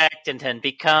cross-infect and then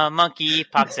become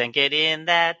monkeypox and get in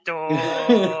that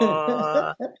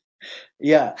door.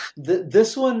 Yeah,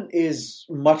 this one is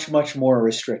much, much more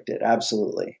restricted.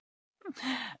 Absolutely.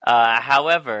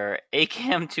 However,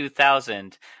 ACAM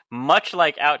 2000, much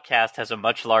like Outcast, has a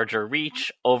much larger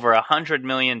reach. Over 100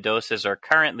 million doses are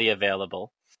currently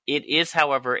available. It is,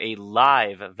 however, a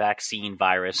live vaccine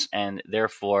virus and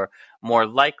therefore more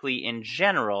likely in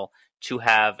general to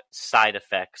have side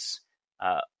effects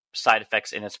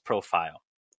in its profile.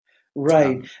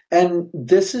 Right. And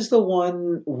this is the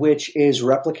one which is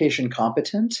replication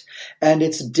competent, and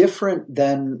it's different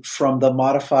than from the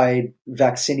modified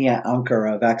Vaccinia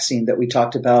Ankara vaccine that we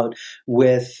talked about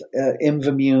with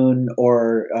Imvamune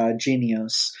or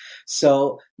Genius.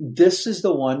 So this is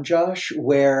the one, Josh,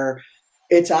 where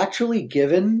it's actually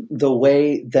given the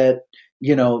way that,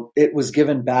 it was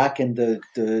given back in the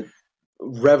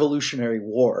Revolutionary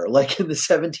War, like in the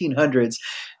 1700s.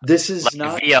 This is like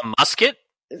not via musket?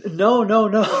 No.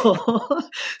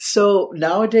 So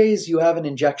nowadays you have an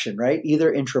injection, right?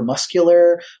 Either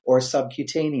intramuscular or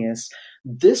subcutaneous.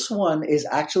 This one is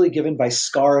actually given by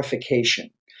scarification.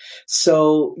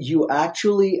 So you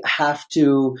actually have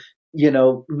to,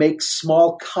 make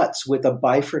small cuts with a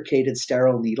bifurcated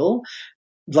sterile needle,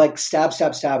 like stab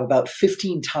about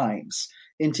 15 times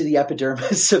into the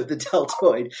epidermis of the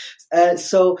deltoid.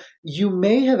 So you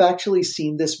may have actually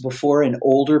seen this before in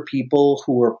older people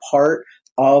who were part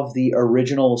of the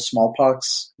original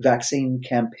smallpox vaccine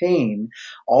campaign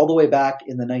all the way back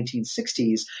in the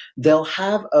 1960s. They'll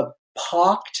have a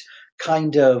pocked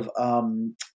kind of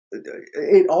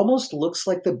it almost looks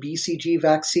like the BCG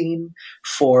vaccine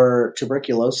for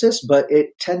tuberculosis, but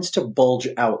it tends to bulge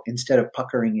out instead of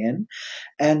puckering in.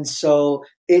 And so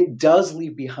it does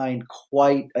leave behind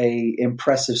quite a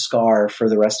impressive scar for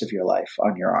the rest of your life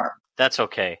on your arm. That's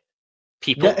okay.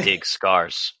 People dig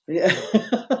scars. Yeah.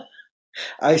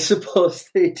 I suppose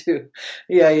they do.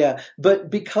 Yeah. But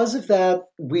because of that,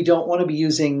 we don't want to be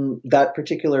using that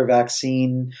particular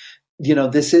vaccine.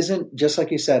 This isn't, just like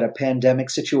you said, a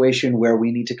pandemic situation where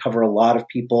we need to cover a lot of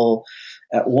people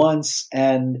at once.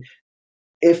 And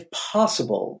if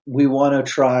possible, we want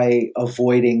to try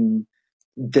avoiding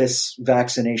this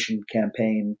vaccination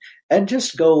campaign and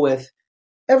just go with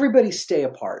everybody stay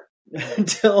apart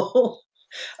until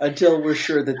we're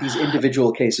sure that these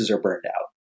individual cases are burned out.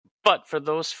 But for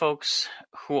those folks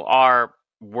who are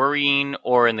worrying,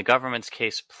 or in the government's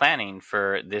case, planning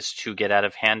for this to get out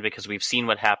of hand, because we've seen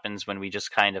what happens when we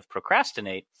just kind of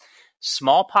procrastinate,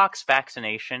 smallpox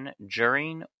vaccination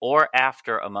during or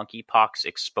after a monkeypox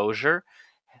exposure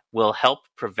will help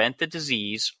prevent the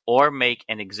disease or make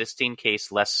an existing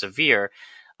case less severe,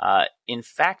 in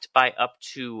fact, by up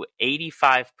to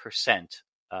 85%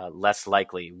 less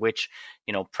likely, which,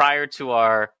 prior to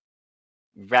our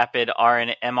rapid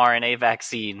mRNA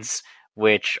vaccines,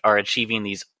 which are achieving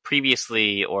these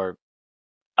previously or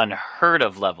unheard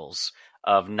of levels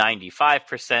of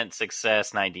 95%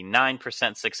 success,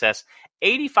 99% success,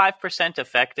 85%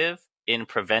 effective in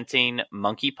preventing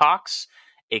monkeypox,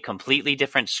 a completely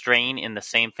different strain in the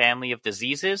same family of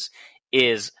diseases,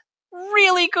 is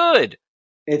really good.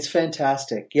 It's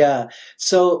fantastic. Yeah.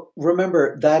 So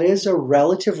remember, that is a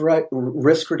relative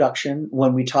risk reduction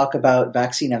when we talk about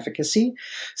vaccine efficacy.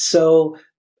 So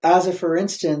for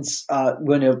instance,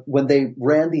 when they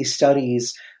ran these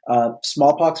studies,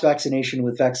 smallpox vaccination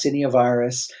with Vaccinia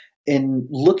virus, in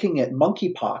looking at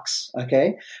monkeypox,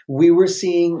 we were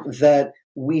seeing that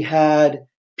we had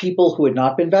people who had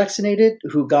not been vaccinated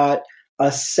who got a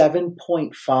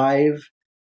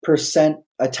 7.5%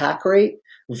 attack rate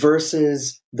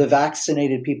versus the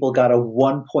vaccinated people got a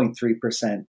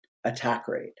 1.3% attack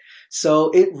rate. So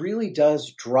it really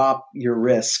does drop your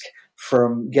risk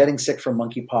from getting sick from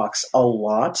monkeypox a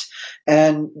lot.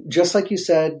 And just like you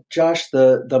said, Josh,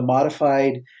 the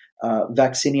modified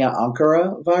Vaccinia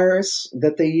Ankara virus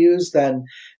that they use, then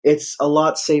it's a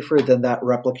lot safer than that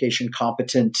replication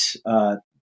competent,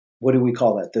 what do we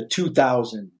call that? The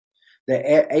 2000,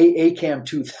 the ACAM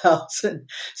 2000.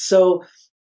 So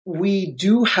we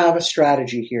do have a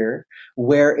strategy here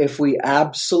where if we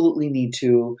absolutely need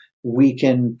to, we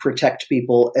can protect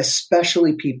people,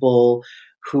 especially people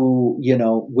who,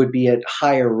 would be at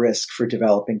higher risk for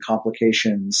developing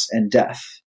complications and death.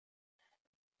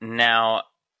 Now,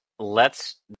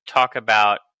 let's talk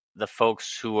about the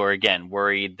folks who are, again,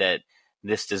 worried that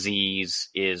this disease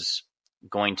is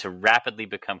going to rapidly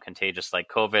become contagious like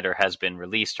COVID, or has been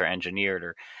released or engineered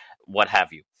or what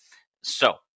have you.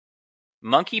 So,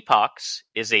 monkeypox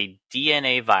is a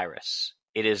DNA virus.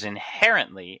 It is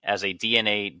inherently, as a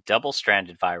DNA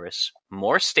double-stranded virus,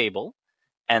 more stable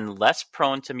and less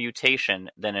prone to mutation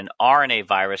than an RNA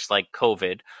virus like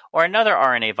COVID or another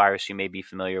RNA virus you may be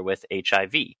familiar with,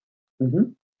 HIV.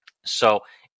 Mm-hmm. So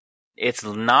it's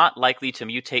not likely to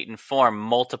mutate and form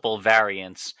multiple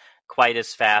variants quite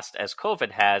as fast as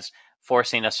COVID has,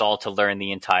 forcing us all to learn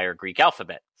the entire Greek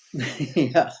alphabet.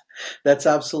 Yeah, that's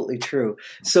absolutely true.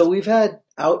 So we've had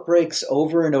outbreaks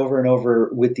over and over and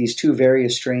over with these two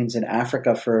various strains in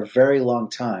Africa for a very long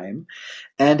time,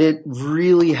 and it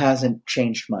really hasn't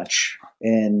changed much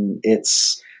in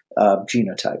its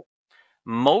genotype.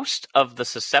 Most of the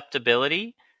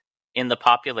susceptibility in the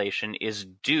population is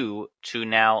due to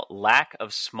now lack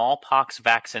of smallpox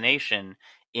vaccination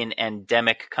in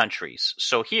endemic countries.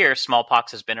 So here,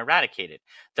 smallpox has been eradicated.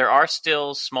 There are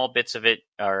still small bits of it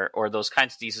or those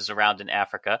kinds of diseases around in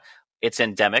Africa. It's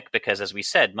endemic because, as we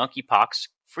said, monkeypox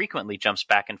frequently jumps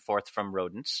back and forth from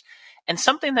rodents. And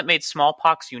something that made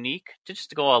smallpox unique, just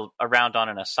to go around on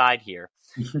an aside here,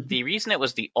 the reason it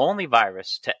was the only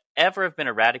virus to ever have been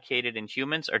eradicated in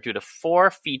humans are due to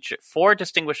four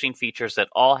distinguishing features that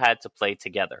all had to play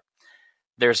together.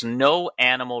 There's no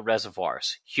animal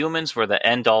reservoirs. Humans were the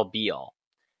end-all, be-all.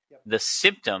 Yep. The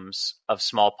symptoms of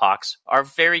smallpox are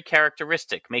very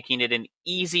characteristic, making it an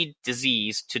easy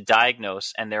disease to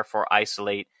diagnose and therefore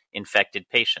isolate infected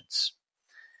patients.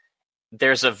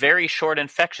 There's a very short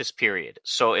infectious period,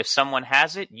 so if someone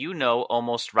has it,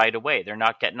 almost right away. They're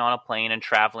not getting on a plane and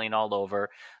traveling all over,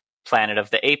 Planet of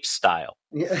the Apes style.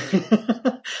 Yeah.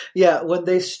 Yeah, when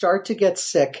they start to get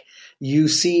sick, you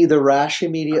see the rash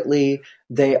immediately.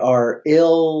 They are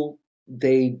ill.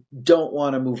 They don't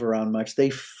want to move around much.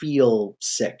 They feel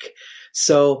sick.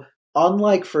 So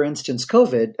unlike, for instance,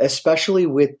 COVID, especially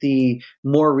with the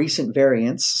more recent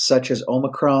variants, such as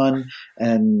Omicron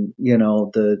and,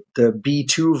 the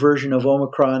B2 version of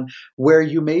Omicron, where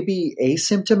you may be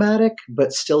asymptomatic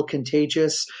but still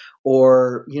contagious,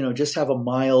 or, just have a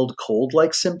mild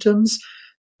cold-like symptoms,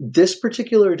 this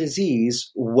particular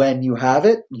disease, when you have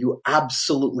it, you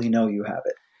absolutely know you have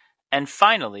it. And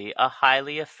finally, a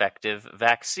highly effective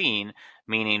vaccine,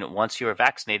 meaning once you are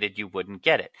vaccinated, you wouldn't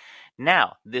get it.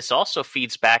 Now, this also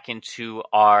feeds back into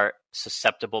our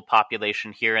susceptible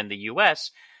population here in the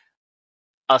U.S.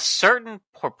 A certain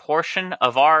proportion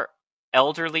of our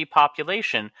elderly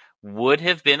population would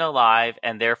have been alive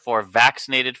and therefore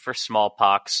vaccinated for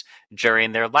smallpox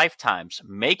during their lifetimes,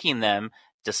 making them,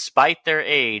 despite their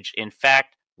age, in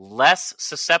fact, less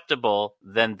susceptible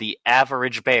than the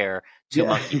average bear to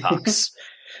monkeypox.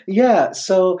 Yeah,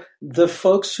 so the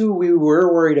folks who we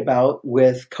were worried about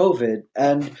with COVID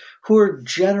and who are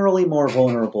generally more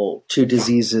vulnerable to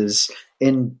diseases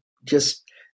in just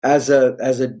as a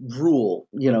rule,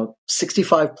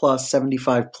 65 plus,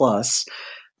 75 plus,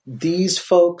 these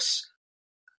folks,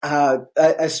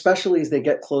 especially as they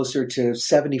get closer to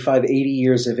 75, 80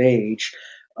 years of age,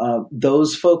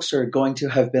 those folks are going to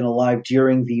have been alive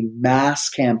during the mass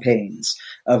campaigns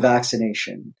of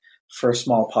vaccination for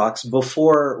smallpox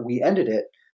before we ended it,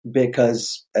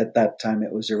 because at that time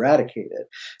it was eradicated.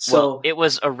 So it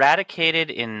was eradicated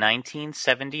in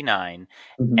 1979,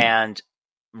 mm-hmm. and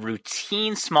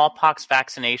routine smallpox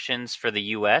vaccinations for the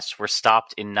U.S. were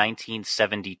stopped in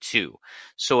 1972.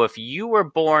 So if you were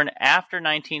born after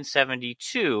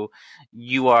 1972,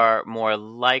 you are more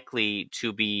likely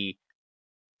to be,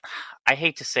 I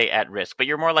hate to say at risk, but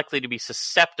you're more likely to be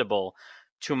susceptible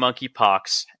to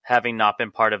monkeypox, having not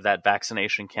been part of that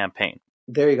vaccination campaign.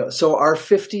 There you go. So our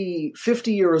 50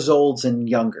 years olds and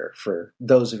younger, for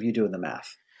those of you doing the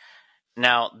math.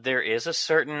 Now, there is a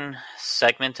certain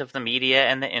segment of the media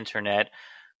and the internet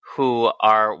who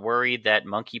are worried that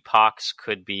monkeypox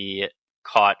could be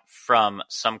caught from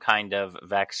some kind of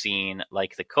vaccine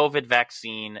like the COVID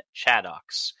vaccine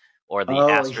Chadox or the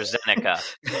AstraZeneca.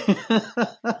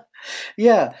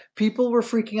 Yeah, people were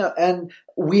freaking out. And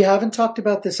we haven't talked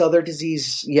about this other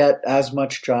disease yet as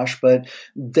much, Josh, but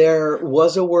there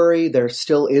was a worry, there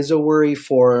still is a worry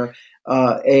for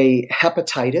a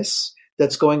hepatitis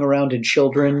that's going around in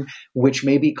children, which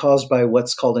may be caused by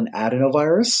what's called an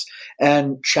adenovirus.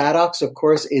 And Chadox, of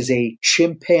course, is a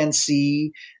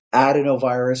chimpanzee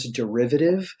adenovirus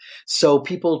derivative. So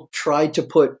people tried to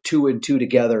put 2 and 2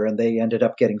 together, and they ended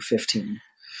up getting 15.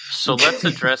 So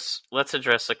let's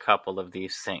address a couple of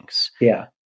these things. Yeah.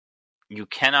 You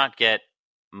cannot get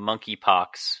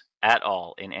monkeypox at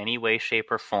all in any way,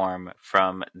 shape, or form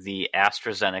from the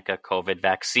AstraZeneca COVID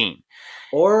vaccine.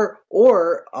 Or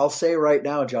I'll say right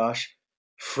now, Josh,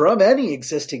 from any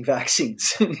existing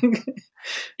vaccines.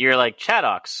 You're like,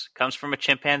 Chadox comes from a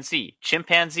chimpanzee.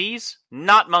 Chimpanzees,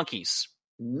 not monkeys.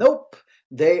 Nope.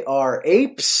 They are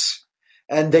apes,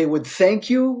 and they would thank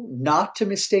you not to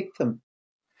mistake them.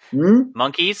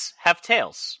 Monkeys have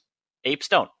tails. Apes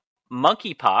don't.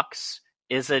 Monkeypox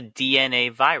is a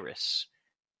DNA virus.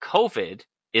 COVID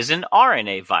is an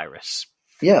RNA virus.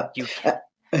 Yeah.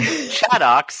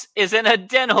 Chadox is an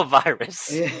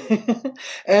adenovirus.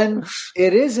 And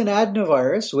it is an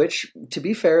adenovirus, which, to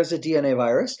be fair, is a DNA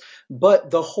virus.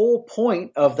 But the whole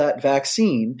point of that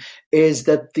vaccine is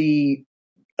that the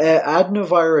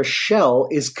adenovirus shell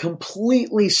is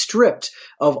completely stripped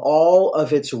of all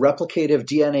of its replicative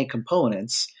DNA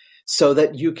components so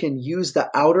that you can use the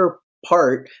outer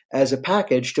part as a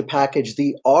package to package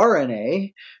the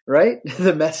RNA, right?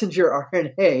 The messenger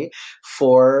RNA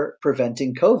for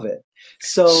preventing COVID.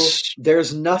 So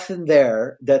there's nothing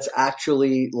there that's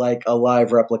actually like a live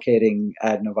replicating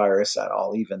adenovirus at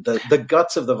all. Even the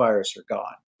guts of the virus are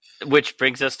gone. Which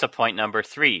brings us to point number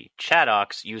 3.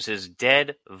 Chadox uses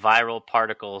dead viral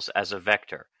particles as a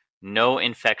vector, no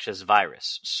infectious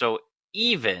virus. So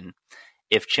even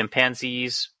if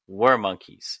chimpanzees were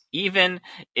monkeys, even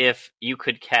if you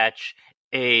could catch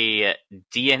a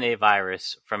DNA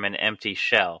virus from an empty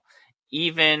shell,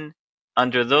 even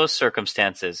under those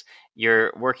circumstances,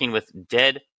 you're working with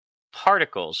dead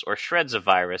particles or shreds of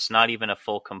virus, not even a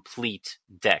full complete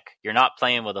deck. You're not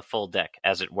playing with a full deck,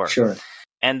 as it were. Sure.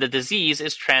 And the disease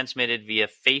is transmitted via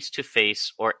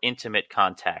face-to-face or intimate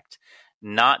contact,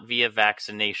 not via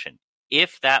vaccination.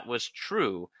 If that was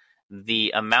true,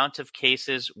 the amount of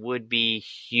cases would be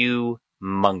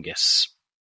humongous.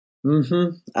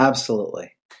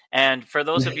 Absolutely. And for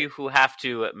those of you who have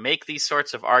to make these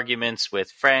sorts of arguments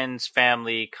with friends,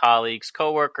 family, colleagues,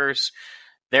 coworkers,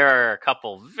 there are a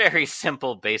couple very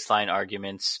simple baseline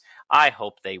arguments. I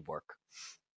hope they work.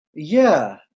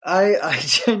 Yeah. I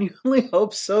genuinely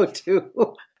hope so, too.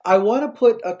 I want to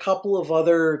put a couple of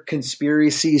other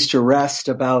conspiracies to rest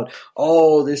about,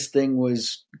 this thing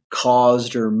was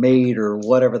caused or made or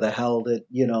whatever the hell that,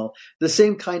 the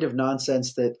same kind of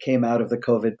nonsense that came out of the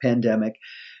COVID pandemic.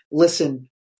 Listen,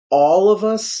 all of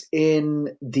us in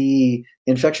the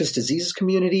infectious diseases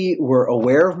community were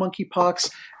aware of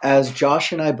monkeypox. As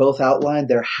Josh and I both outlined,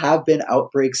 there have been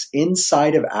outbreaks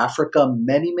inside of Africa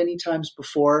many, many times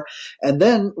before. And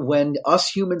then when us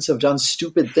humans have done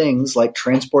stupid things like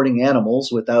transporting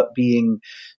animals without being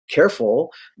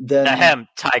careful, then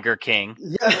Tiger King.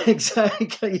 Yeah,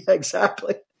 exactly. Yeah,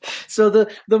 exactly. So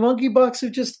the monkeypox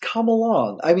have just come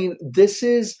along. I mean, this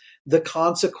is the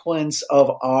consequence of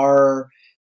our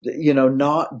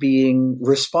not being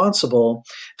responsible,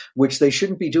 which they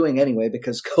shouldn't be doing anyway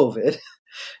because COVID.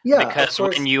 Yeah, because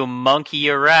when you monkey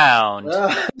around,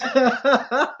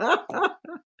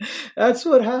 that's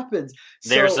what happens.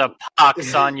 There's a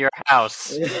pox on your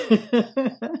house.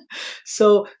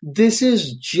 So this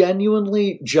is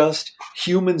genuinely just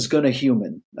humans gonna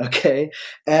human, okay?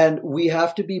 And we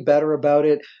have to be better about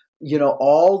it.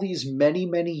 All these many,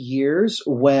 many years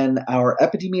when our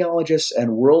epidemiologists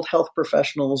and World Health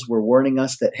professionals were warning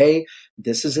us that, hey,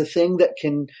 this is a thing that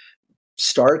can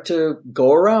start to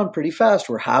go around pretty fast.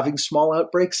 We're having small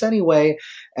outbreaks anyway,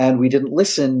 and we didn't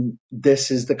listen.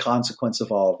 This is the consequence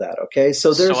of all of that, okay?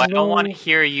 So I don't want to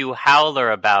hear you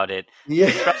howler about it. Yeah.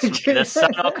 Trust me, the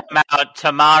sun will come out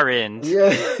tomorrow.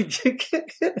 Yeah.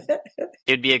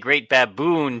 It'd be a great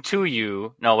baboon to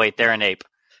you. No, wait, they're an ape.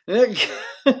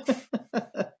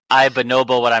 I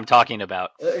bonobo what I'm talking about.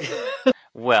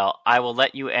 Well, I will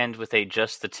let you end with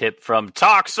just the tip from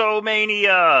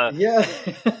Toxomania. Yeah.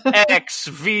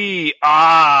 XVI.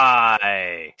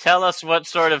 Tell us what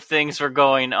sort of things were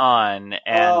going on.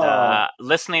 And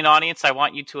listening audience, I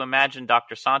want you to imagine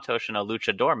Dr. Santosh in a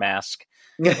luchador mask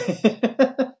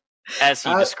as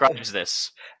he describes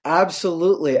this.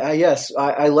 Absolutely. Yes,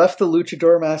 I left the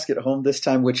luchador mask at home this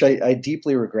time, which I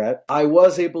deeply regret. I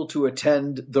was able to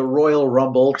attend the Royal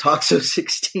Rumble, Toxo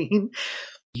 16,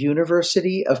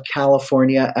 University of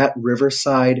California at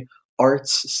Riverside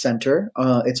Arts Center.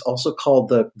 It's also called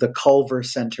the Culver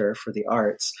Center for the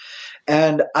Arts.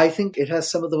 And I think it has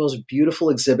some of the most beautiful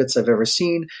exhibits I've ever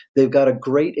seen. They've got a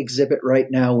great exhibit right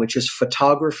now, which is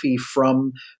photography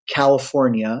from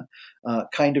California.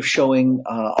 kind of showing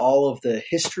all of the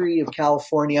history of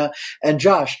California. And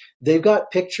Josh, they've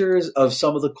got pictures of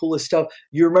some of the coolest stuff.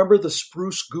 You remember the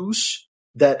Spruce Goose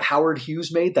that Howard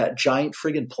Hughes made, that giant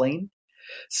friggin' plane?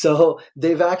 So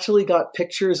they've actually got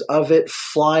pictures of it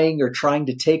flying or trying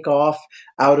to take off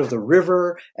out of the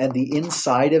river and the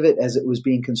inside of it as it was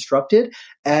being constructed.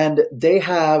 And they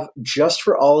have, just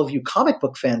for all of you comic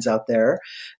book fans out there,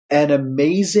 an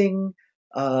amazing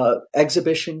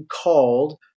exhibition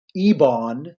called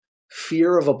Ebon,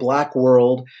 Fear of a Black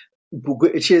World,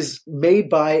 which is made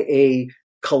by a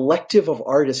collective of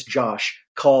artists, Josh,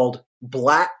 called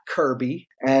Black Kirby.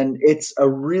 And it's a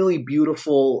really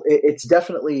beautiful, it's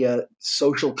definitely a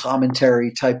social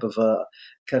commentary type of a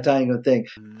thing.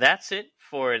 That's it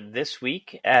for this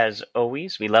week. As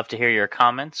always, we love to hear your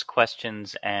comments,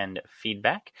 questions, and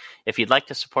feedback. If you'd like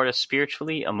to support us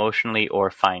spiritually, emotionally, or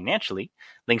financially,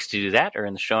 links to do that are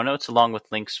in the show notes, along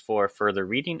with links for further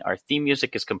reading. Our theme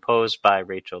music is composed by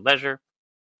Rachel Leisure.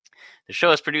 The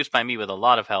show is produced by me with a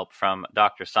lot of help from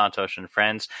Dr. Santosh and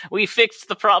friends. We fixed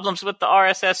the problems with the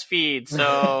RSS feed,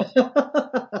 so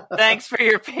thanks for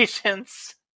your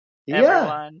patience,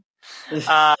 everyone.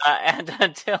 And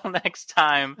until next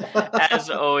time, as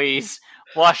always,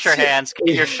 wash your hands,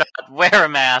 get your shot, wear a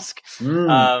mask,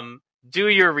 do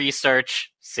your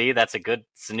research. See,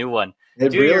 it's a new one.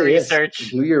 Do your research.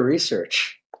 Do your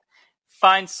research.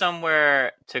 Find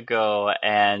somewhere to go,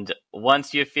 and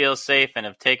once you feel safe and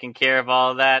have taken care of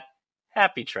all of that,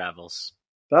 happy travels.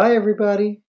 Bye,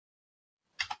 everybody.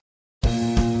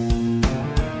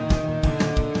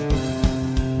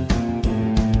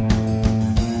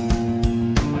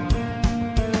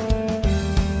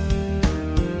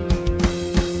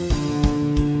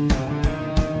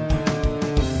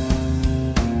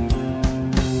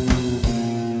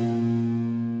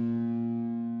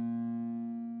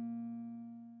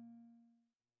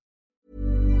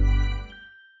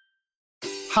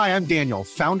 Hi, I'm Daniel,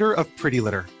 founder of Pretty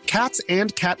Litter. Cats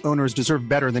and cat owners deserve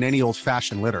better than any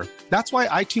old-fashioned litter. That's why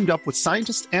I teamed up with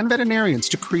scientists and veterinarians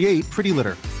to create Pretty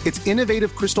Litter. Its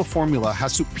innovative crystal formula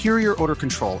has superior odor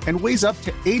control and weighs up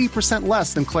to 80%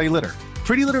 less than clay litter.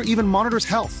 Pretty Litter even monitors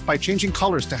health by changing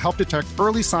colors to help detect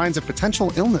early signs of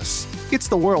potential illness. It's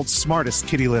the world's smartest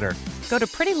kitty litter. Go to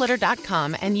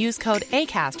prettylitter.com and use code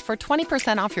ACAST for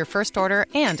 20% off your first order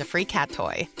and a free cat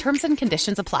toy. Terms and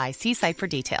conditions apply. See site for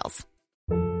details.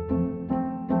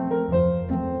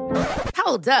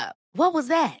 Hold up. What was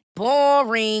that?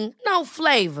 Boring. No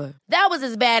flavor. That was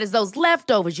as bad as those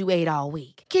leftovers you ate all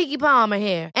week. Keke Palmer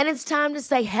here, and it's time to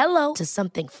say hello to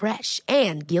something fresh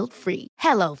and guilt-free.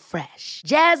 Hello Fresh.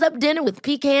 Jazz up dinner with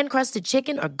pecan-crusted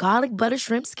chicken or garlic butter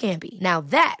shrimp scampi. Now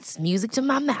that's music to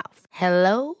my mouth.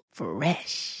 Hello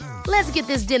Fresh. Let's get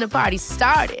this dinner party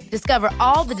started. Discover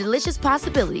all the delicious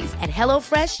possibilities at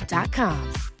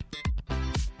HelloFresh.com.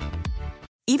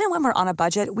 Even when we're on a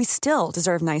budget, we still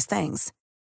deserve nice things.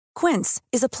 Quince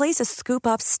is a place to scoop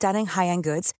up stunning high-end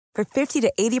goods for 50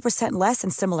 to 80% less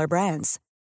than similar brands.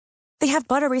 They have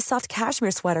buttery soft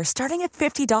cashmere sweaters starting at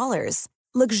 $50,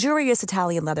 luxurious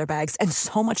Italian leather bags, and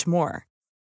so much more.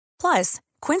 Plus,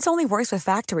 Quince only works with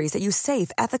factories that use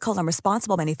safe, ethical, and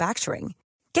responsible manufacturing.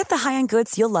 Get the high-end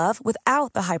goods you'll love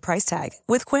without the high price tag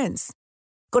with Quince.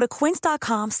 Go to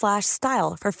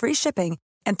quince.com/style for free shipping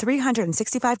and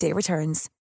 365-day returns.